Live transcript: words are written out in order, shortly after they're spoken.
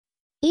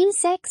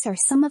Insects are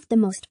some of the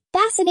most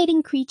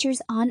fascinating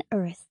creatures on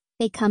Earth.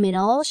 They come in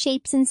all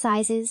shapes and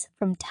sizes,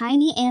 from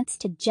tiny ants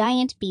to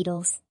giant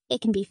beetles. They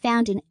can be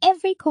found in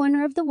every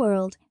corner of the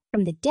world,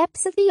 from the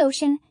depths of the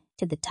ocean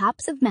to the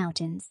tops of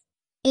mountains.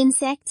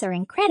 Insects are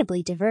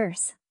incredibly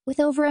diverse,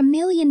 with over 1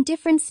 million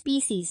different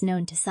species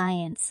known to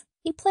science.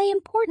 They play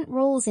important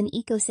roles in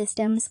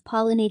ecosystems,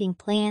 pollinating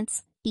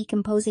plants,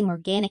 decomposing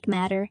organic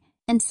matter,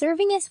 and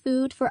serving as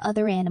food for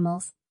other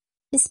animals.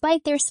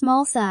 Despite their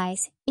small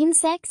size,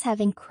 insects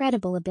have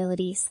incredible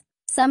abilities.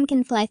 Some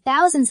can fly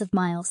thousands of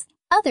miles,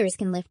 others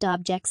can lift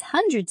objects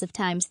hundreds of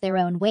times their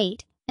own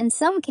weight, and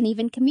some can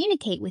even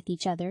communicate with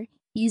each other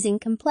using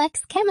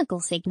complex chemical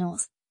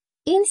signals.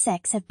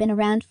 Insects have been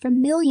around for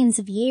millions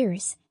of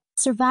years,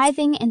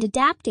 surviving and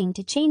adapting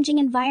to changing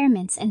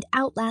environments and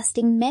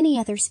outlasting many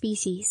other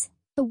species.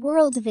 The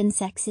world of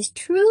insects is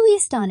truly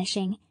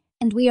astonishing,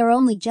 and we are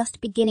only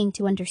just beginning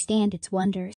to understand its wonders.